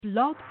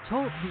Blog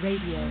Talk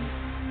Radio.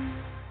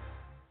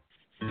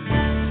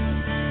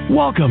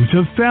 Welcome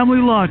to Family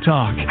Law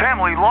Talk.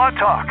 Family Law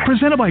Talk.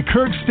 Presented by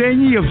Kirk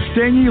Stange of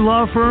Stange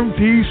Law Firm,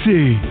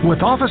 PC,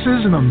 with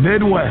offices in the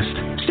Midwest.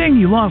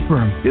 Stange Law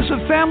Firm is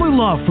a family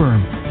law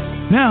firm.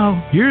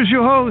 Now, here's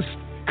your host,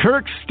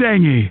 Kirk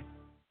Stange.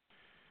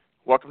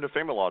 Welcome to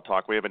Family Law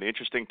Talk. We have an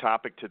interesting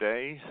topic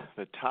today.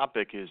 The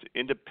topic is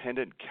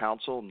independent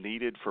counsel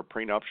needed for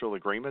prenuptial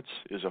agreements.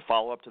 Is a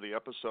follow-up to the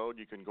episode.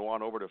 You can go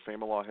on over to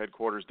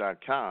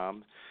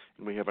familylawheadquarters.com,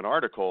 and we have an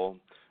article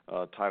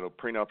titled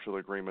Prenuptial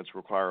Agreements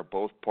Require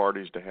Both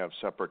Parties to Have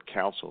Separate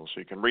Counsel. So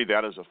you can read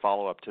that as a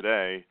follow-up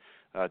today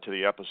to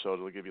the episode.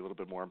 It'll give you a little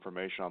bit more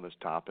information on this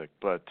topic.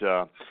 But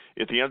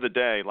at the end of the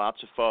day,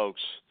 lots of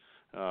folks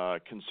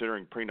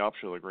considering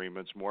prenuptial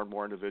agreements, more and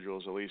more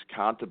individuals at least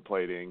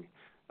contemplating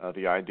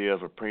the idea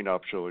of a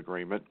prenuptial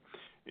agreement.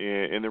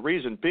 And the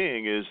reason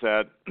being is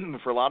that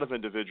for a lot of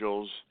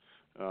individuals,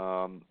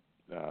 they're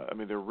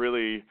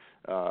really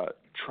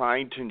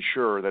trying to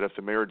ensure that if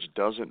the marriage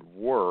doesn't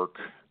work,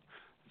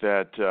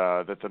 they're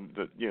trying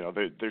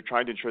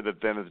to ensure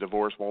that then the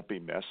divorce won't be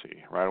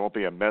messy, right? It won't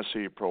be a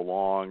messy,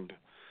 prolonged,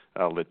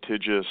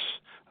 litigious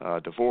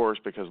divorce,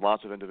 because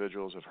lots of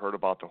individuals have heard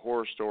about the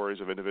horror stories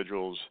of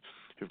individuals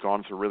who've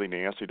gone through really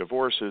nasty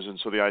divorces. And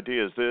so the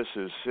idea is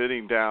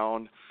sitting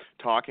down,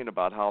 talking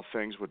about how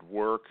things would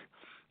work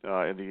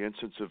in the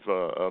instance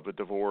of a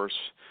divorce,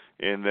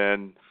 and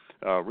then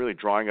really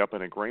drawing up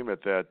an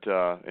agreement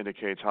that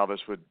indicates how this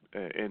would,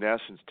 in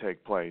essence,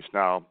 take place.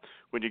 Now,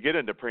 when you get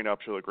into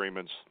prenuptial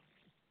agreements,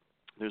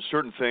 there's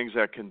certain things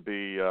that can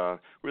be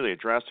really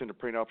addressed in a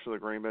prenuptial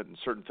agreement, and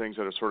certain things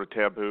that are sort of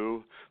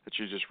taboo that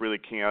you just really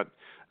can't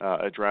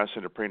address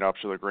in a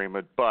prenuptial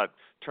agreement. But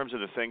in terms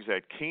of the things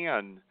that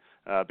can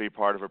be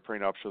part of a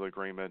prenuptial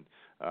agreement,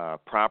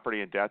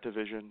 property and debt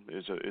division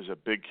is a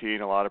big key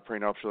in a lot of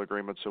prenuptial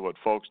agreements. So what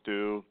folks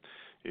do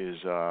is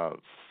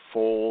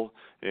full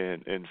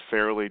and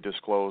fairly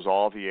disclose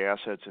all the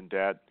assets and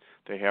debt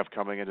they have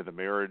coming into the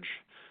marriage,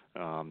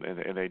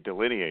 and they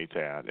delineate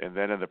that. And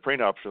then in the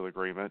prenuptial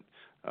agreement,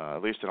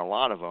 at least in a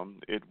lot of them,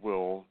 it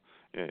will,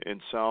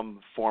 in some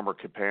form or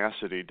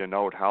capacity,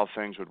 denote how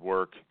things would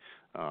work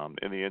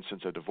in the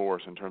instance of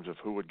divorce in terms of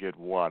who would get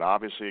what.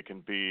 Obviously, it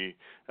can be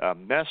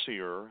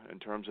messier in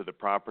terms of the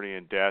property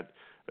and debt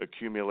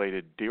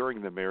accumulated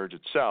during the marriage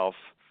itself,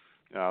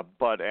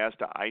 but as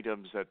to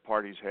items that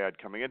parties had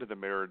coming into the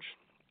marriage,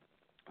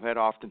 that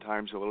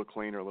oftentimes a little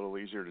cleaner, a little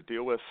easier to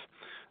deal with.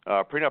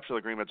 Prenuptial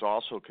agreements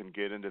also can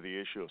get into the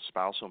issue of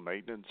spousal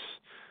maintenance.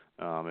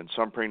 In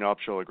some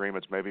prenuptial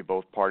agreements, maybe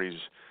both parties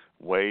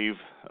waive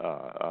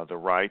the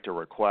right to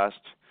request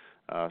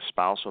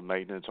spousal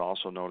maintenance,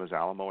 also known as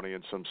alimony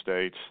in some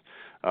states.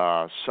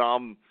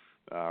 Some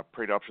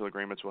prenuptial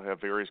agreements will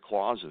have various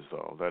clauses,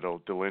 though,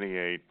 that'll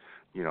delineate,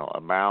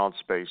 amounts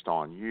based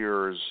on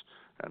years,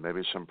 and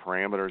maybe some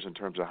parameters in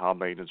terms of how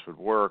maintenance would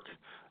work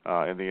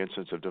in the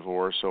instance of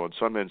divorce. So in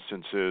some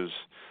instances,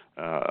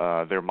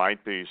 there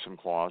might be some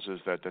clauses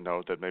that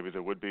denote that maybe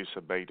there would be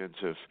some maintenance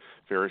if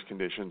various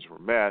conditions were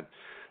met.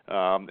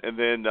 And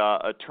then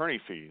attorney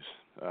fees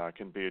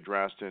can be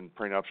addressed in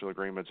prenuptial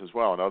agreements as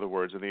well. In other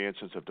words, in the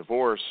instance of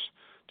divorce,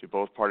 do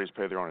both parties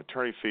pay their own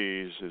attorney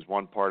fees? Is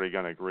one party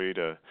going to agree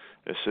to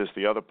assist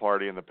the other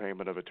party in the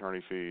payment of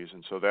attorney fees?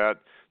 And so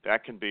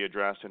that can be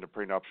addressed in a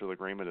prenuptial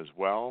agreement as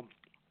well.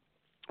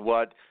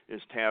 What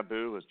is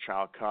taboo is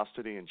child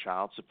custody and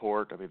child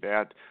support. I mean,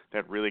 that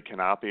really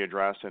cannot be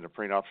addressed in a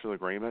prenuptial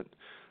agreement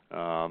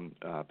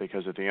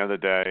because at the end of the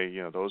day,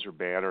 those are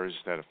matters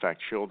that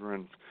affect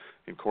children,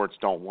 and courts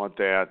don't want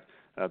that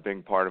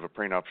being part of a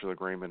prenuptial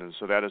agreement, and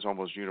so that is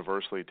almost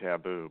universally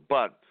taboo.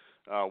 But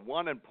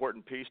one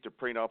important piece to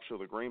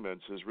prenuptial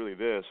agreements is really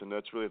this, and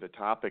that's really the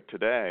topic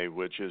today,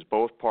 which is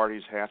both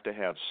parties have to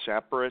have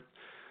separate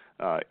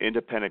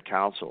independent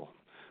counsel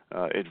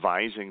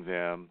advising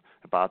them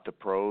about the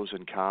pros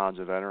and cons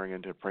of entering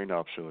into a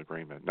prenuptial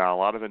agreement. Now, a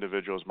lot of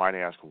individuals might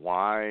ask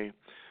why.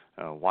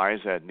 Why is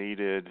that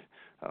needed?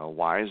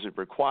 Why is it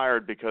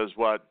required? Because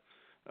what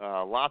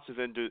lots of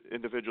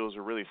individuals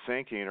are really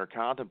thinking or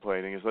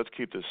contemplating is, let's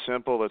keep this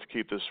simple, let's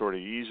keep this sort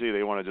of easy.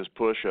 They want to just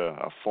push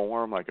a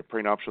form, like a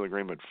prenuptial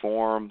agreement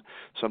form,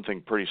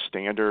 something pretty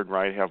standard,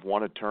 right? Have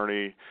one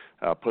attorney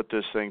put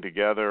this thing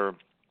together.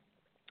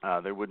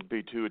 There wouldn't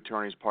be two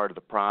attorneys part of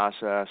the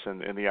process,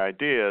 and the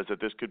idea is that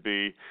this could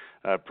be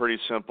pretty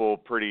simple,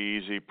 pretty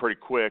easy, pretty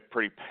quick,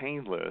 pretty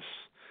painless.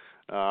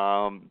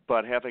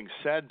 But having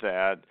said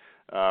that,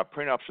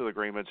 prenuptial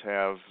agreements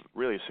have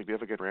really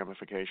significant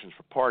ramifications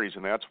for parties,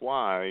 and that's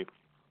why,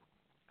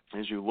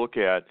 as you look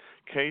at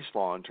case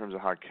law in terms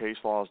of how case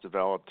law is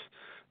developed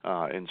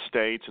in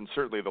states, and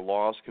certainly the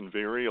laws can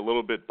vary a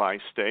little bit by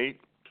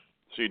state,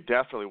 so you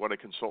definitely want to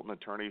consult an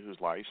attorney who's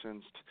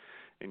licensed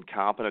and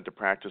competent to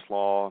practice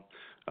law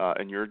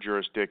in your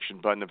jurisdiction,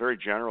 but in a very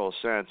general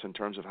sense in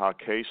terms of how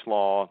case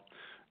law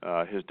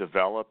has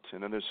developed.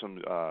 And then there's some,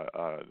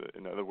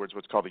 in other words,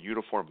 what's called the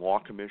Uniform Law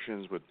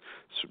Commissions, which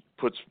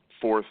puts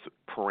forth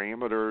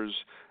parameters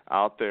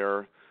out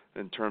there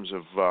in terms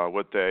of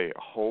what they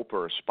hope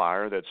or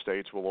aspire that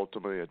states will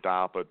ultimately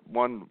adopt, but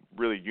one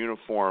really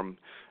uniform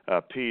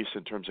piece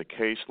in terms of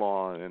case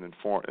law and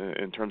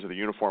in terms of the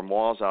uniform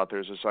laws out there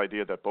is this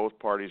idea that both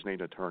parties need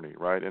an attorney,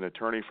 right? An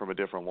attorney from a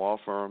different law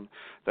firm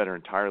that are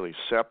entirely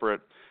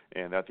separate,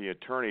 and that the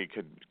attorney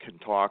can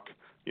talk.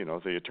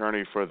 The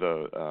attorney for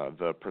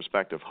the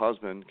prospective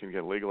husband can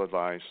get legal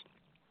advice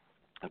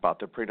about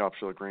the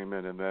prenuptial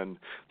agreement, and then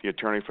the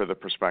attorney for the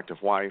prospective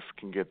wife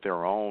can get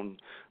their own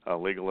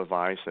legal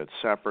advice that's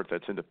separate,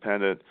 that's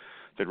independent,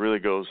 that really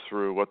goes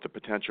through what the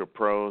potential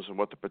pros and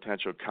what the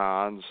potential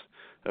cons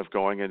of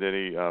going into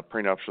any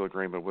prenuptial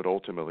agreement would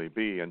ultimately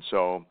be. And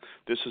so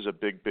this is a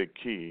big, big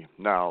key.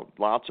 Now,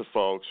 lots of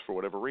folks, for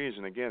whatever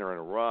reason, again, are in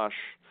a rush.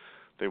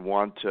 They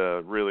want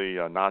to really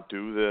not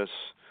do this.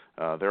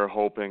 They're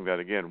hoping that,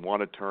 again,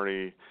 one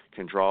attorney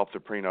can draw up the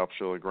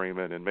prenuptial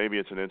agreement, and maybe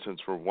it's an instance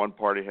where one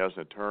party has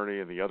an attorney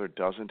and the other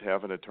doesn't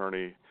have an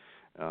attorney.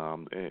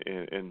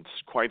 And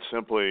quite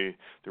simply,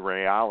 the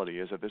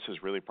reality is that this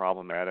is really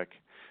problematic,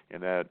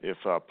 and that if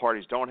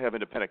parties don't have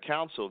independent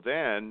counsel,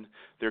 then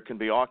there can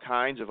be all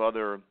kinds of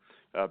other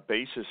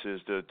bases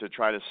to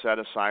try to set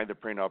aside the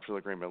prenuptial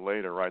agreement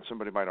later, right?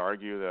 Somebody might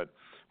argue that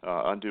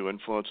undue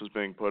influence was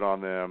being put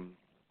on them.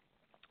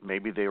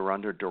 Maybe they were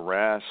under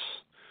duress.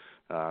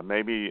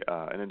 Maybe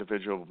an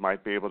individual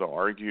might be able to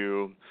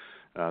argue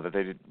that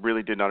they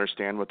really didn't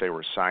understand what they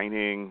were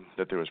signing,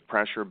 that there was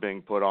pressure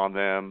being put on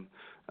them,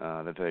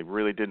 that they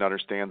really didn't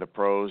understand the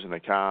pros and the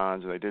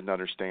cons, and they didn't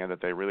understand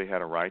that they really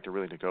had a right to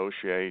really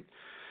negotiate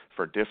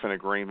for a different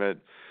agreement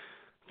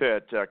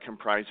that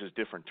comprises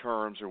different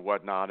terms or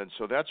whatnot. And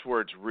so that's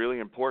where it's really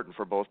important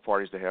for both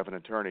parties to have an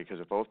attorney, because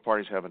if both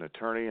parties have an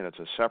attorney and it's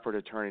a separate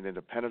attorney, an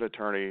independent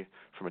attorney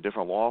from a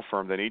different law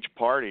firm, then each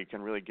party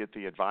can really get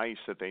the advice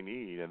that they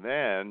need. And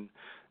then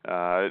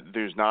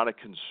there's not a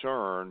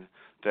concern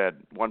that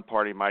one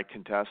party might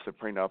contest the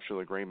prenuptial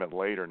agreement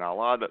later. Now, a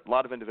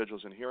lot of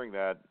individuals in hearing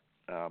that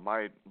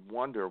might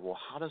wonder, well,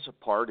 how does a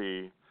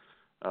party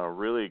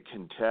really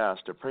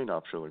contest a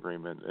prenuptial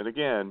agreement? And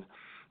again,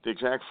 the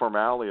exact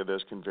formality of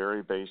this can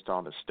vary based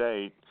on the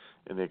state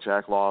and the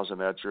exact laws in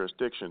that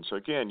jurisdiction. So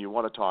again, you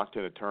want to talk to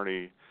an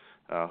attorney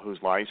who's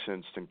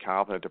licensed and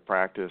competent to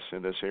practice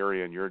in this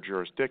area in your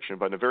jurisdiction.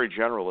 But in a very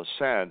general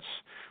sense,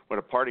 when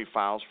a party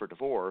files for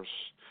divorce,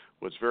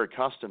 what's very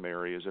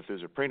customary is if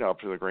there's a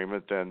prenuptial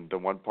agreement, then the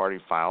one party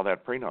file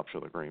that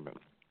prenuptial agreement,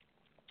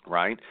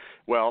 right?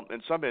 Well,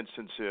 in some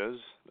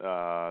instances,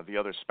 the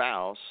other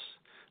spouse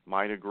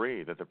might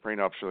agree that the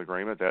prenuptial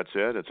agreement, that's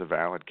it, it's a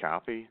valid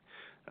copy.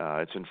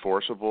 It's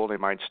enforceable. They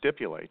might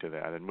stipulate to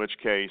that, in which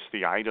case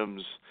the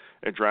items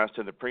addressed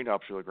in the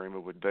prenuptial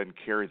agreement would then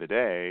carry the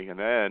day. And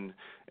then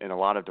in a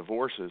lot of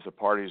divorces, the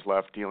parties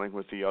left dealing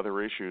with the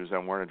other issues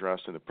that weren't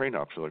addressed in the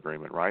prenuptial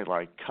agreement, right,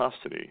 like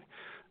custody,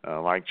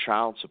 like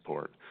child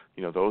support.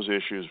 Those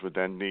issues would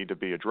then need to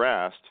be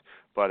addressed.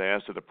 But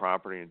as to the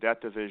property and debt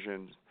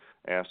division,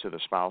 as to the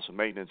spousal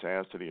maintenance,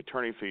 as to the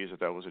attorney fees,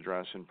 that was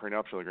addressed in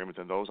prenuptial agreement,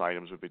 then those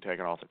items would be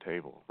taken off the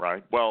table,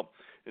 right? Well,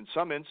 in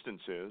some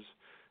instances,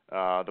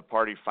 the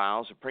party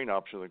files a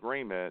prenuptial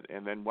agreement,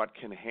 and then what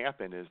can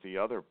happen is the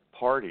other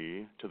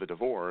party to the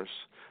divorce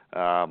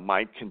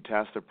might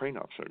contest the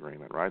prenuptial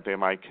agreement, right? They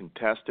might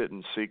contest it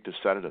and seek to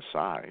set it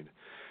aside,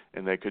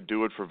 and they could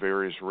do it for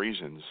various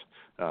reasons.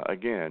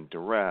 Again,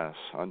 duress,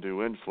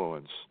 undue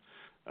influence.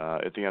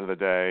 At the end of the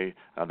day,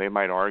 they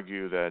might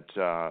argue that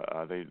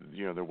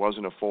there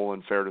wasn't a full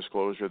and fair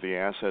disclosure of the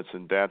assets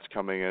and debts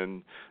coming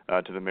in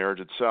to the marriage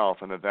itself,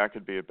 and that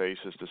could be a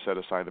basis to set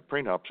aside the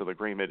prenuptial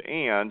agreement.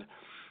 And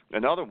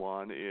another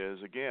one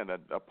is, again,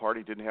 that a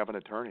party didn't have an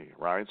attorney,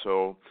 right?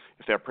 So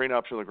if that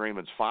prenuptial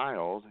agreement's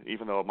filed,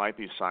 even though it might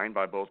be signed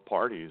by both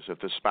parties, if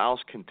the spouse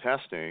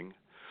contesting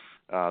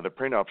the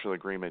prenuptial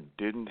agreement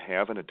didn't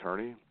have an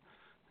attorney,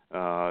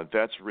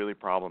 that's really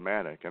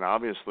problematic. And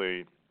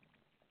obviously,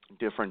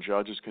 different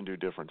judges can do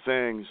different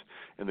things,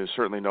 and there's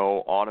certainly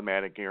no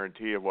automatic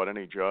guarantee of what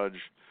any judge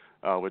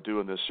would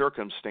do in this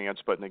circumstance.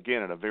 But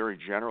again, in a very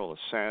general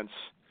sense,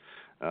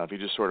 if you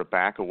just sort of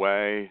back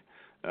away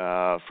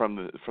from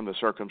the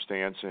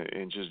circumstance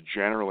and just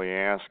generally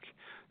ask,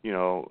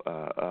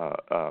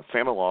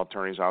 family law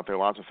attorneys out there,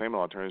 lots of family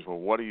law attorneys, well,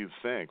 what do you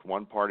think?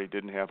 One party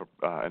didn't have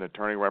an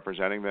attorney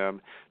representing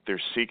them.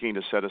 They're seeking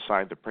to set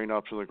aside the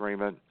prenuptial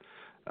agreement.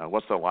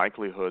 What's the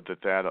likelihood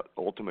that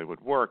ultimately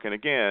would work? And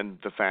again,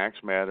 the facts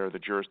matter, the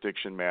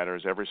jurisdiction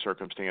matters, every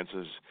circumstance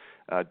is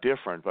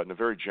different. But in a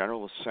very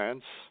general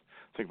sense,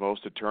 I think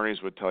most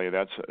attorneys would tell you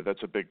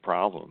that's a big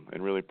problem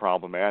and really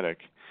problematic.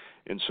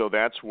 And so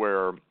that's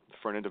where,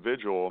 for an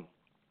individual,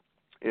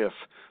 if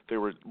they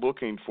were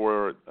looking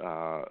for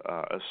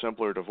a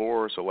simpler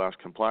divorce, a less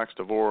complex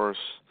divorce,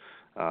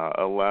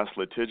 a less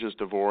litigious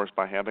divorce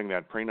by having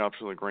that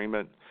prenuptial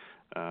agreement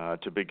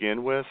to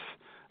begin with,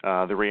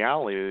 the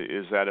reality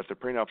is that if the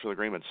prenuptial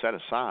agreement's set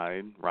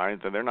aside,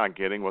 right, then they're not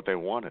getting what they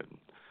wanted.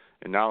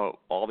 And now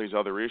all these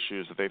other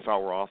issues that they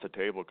thought were off the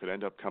table could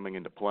end up coming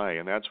into play.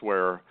 And that's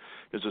where,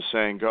 as the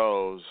saying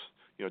goes,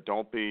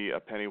 don't be a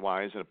penny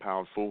wise and a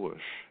pound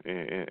foolish.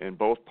 And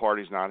both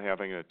parties not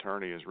having an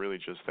attorney is really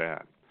just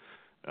that.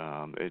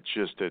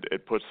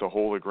 It puts the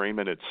whole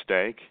agreement at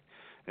stake,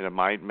 and it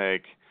might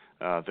make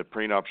the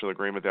prenuptial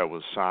agreement that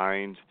was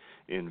signed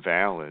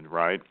invalid,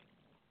 right?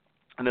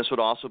 And this would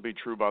also be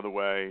true, by the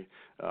way,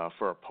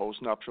 for a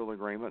post-nuptial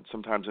agreement.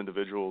 Sometimes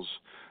individuals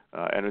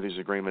enter these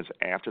agreements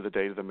after the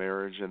date of the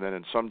marriage, and then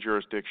in some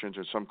jurisdictions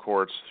or some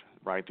courts,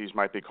 right, these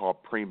might be called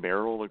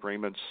premarital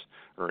agreements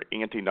or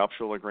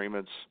antenuptial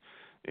agreements.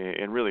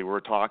 And really, we're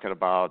talking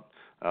about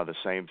the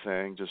same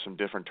thing, just some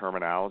different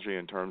terminology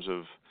in terms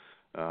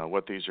of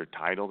what these are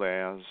titled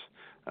as,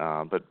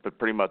 but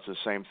pretty much the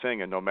same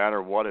thing. And no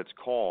matter what it's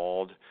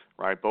called,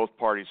 right, both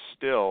parties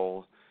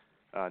still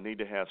need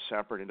to have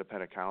separate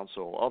independent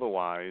counsel.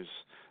 Otherwise,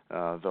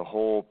 the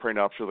whole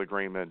prenuptial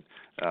agreement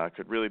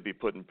could really be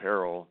put in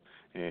peril,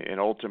 and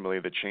ultimately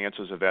the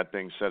chances of that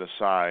being set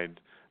aside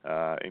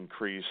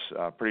increase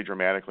pretty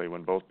dramatically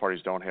when both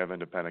parties don't have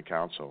independent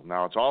counsel.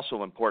 Now, it's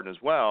also important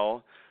as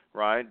well,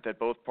 right, that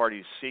both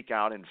parties seek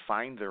out and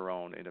find their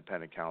own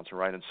independent counsel,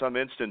 right? In some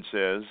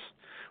instances,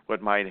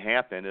 what might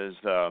happen is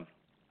the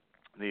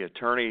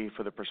attorney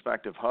for the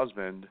prospective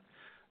husband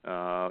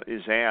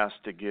is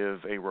asked to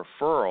give a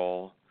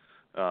referral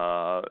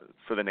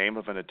for the name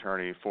of an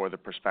attorney for the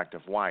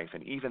prospective wife,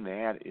 and even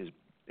that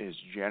is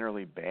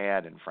generally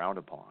bad and frowned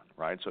upon,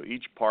 right? So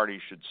each party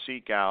should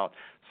seek out,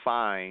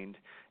 find,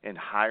 and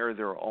hire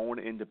their own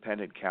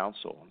independent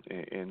counsel.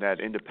 And that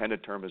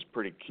independent term is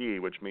pretty key,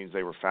 which means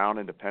they were found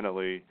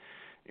independently,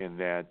 and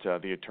that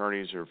the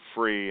attorneys are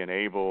free and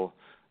able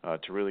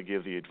to really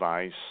give the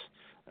advice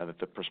that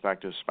the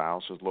prospective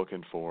spouse is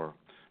looking for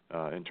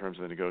in terms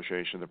of the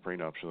negotiation of the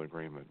prenuptial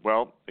agreement.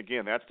 Well,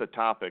 again, that's the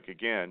topic.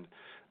 Again,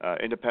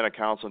 independent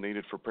counsel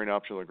needed for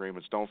prenuptial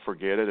agreements. Don't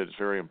forget it. It's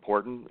very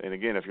important. And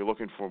again, if you're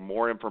looking for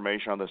more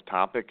information on this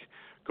topic,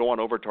 go on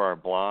over to our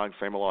blog,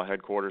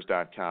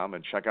 familylawheadquarters.com,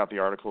 and check out the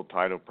article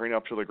titled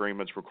Prenuptial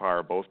Agreements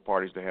Require Both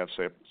Parties to Have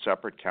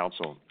Separate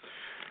Counsel.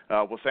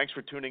 Well, thanks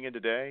for tuning in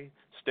today.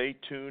 Stay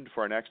tuned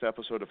for our next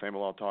episode of Family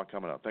Law Talk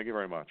coming up. Thank you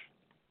very much.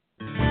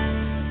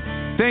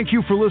 Thank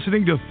you for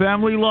listening to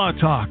Family Law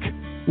Talk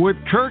with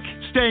Kirk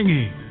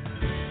Stange.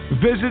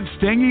 Visit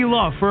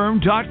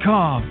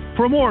StangeLawFirm.com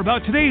for more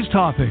about today's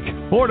topic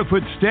or to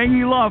put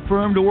Stange Law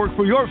Firm to work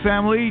for your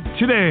family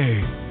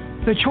today.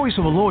 The choice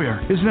of a lawyer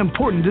is an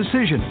important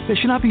decision that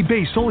should not be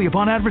based solely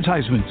upon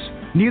advertisements.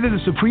 Neither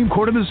the Supreme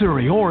Court of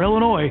Missouri or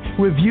Illinois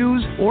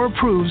reviews or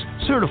approves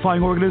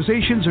certifying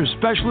organizations or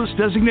specialist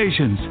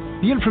designations.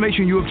 The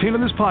information you obtain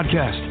on this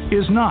podcast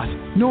is not,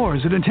 nor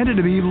is it intended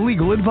to be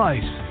legal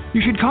advice. You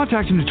should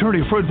contact an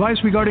attorney for advice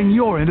regarding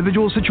your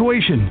individual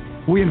situation.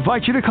 We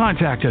invite you to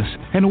contact us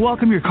and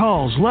welcome your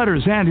calls,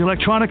 letters, and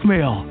electronic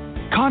mail.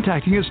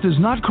 Contacting us does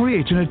not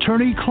create an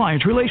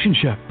attorney-client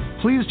relationship.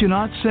 Please do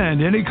not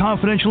send any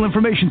confidential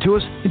information to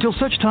us until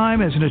such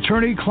time as an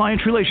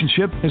attorney-client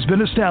relationship has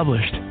been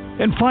established.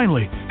 And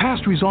finally,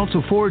 past results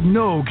afford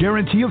no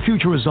guarantee of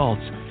future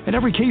results, and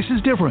every case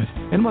is different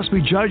and must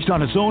be judged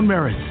on its own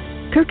merits.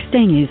 Kirk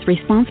Stange is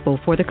responsible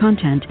for the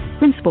content.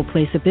 Principal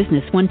place of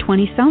business,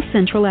 120 South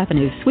Central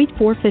Avenue, Suite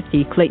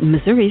 450, Clayton,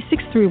 Missouri,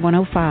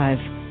 63105.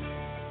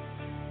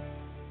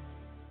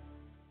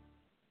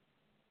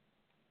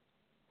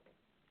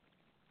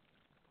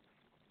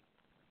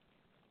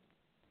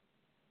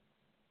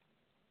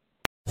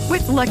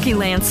 With Lucky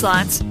Land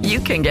Slots,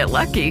 you can get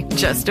lucky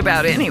just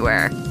about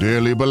anywhere.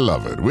 Dearly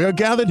beloved, we are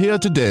gathered here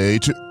today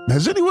to...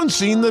 Has anyone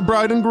seen the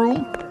bride and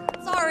groom?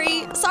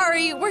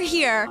 Sorry, we're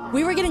here.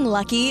 We were getting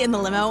lucky in the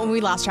limo and we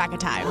lost track of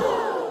time.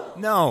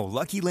 No,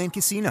 Lucky Land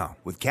Casino,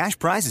 with cash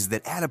prizes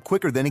that add up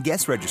quicker than a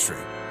guest registry.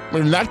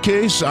 In that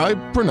case, I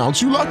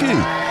pronounce you lucky.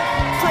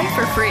 Play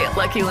for free at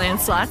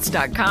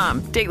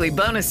LuckyLandSlots.com. Daily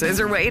bonuses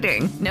are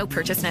waiting. No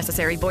purchase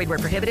necessary. Void where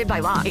prohibited by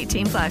law.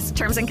 18+.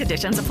 Terms and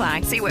conditions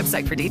apply. See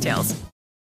website for details.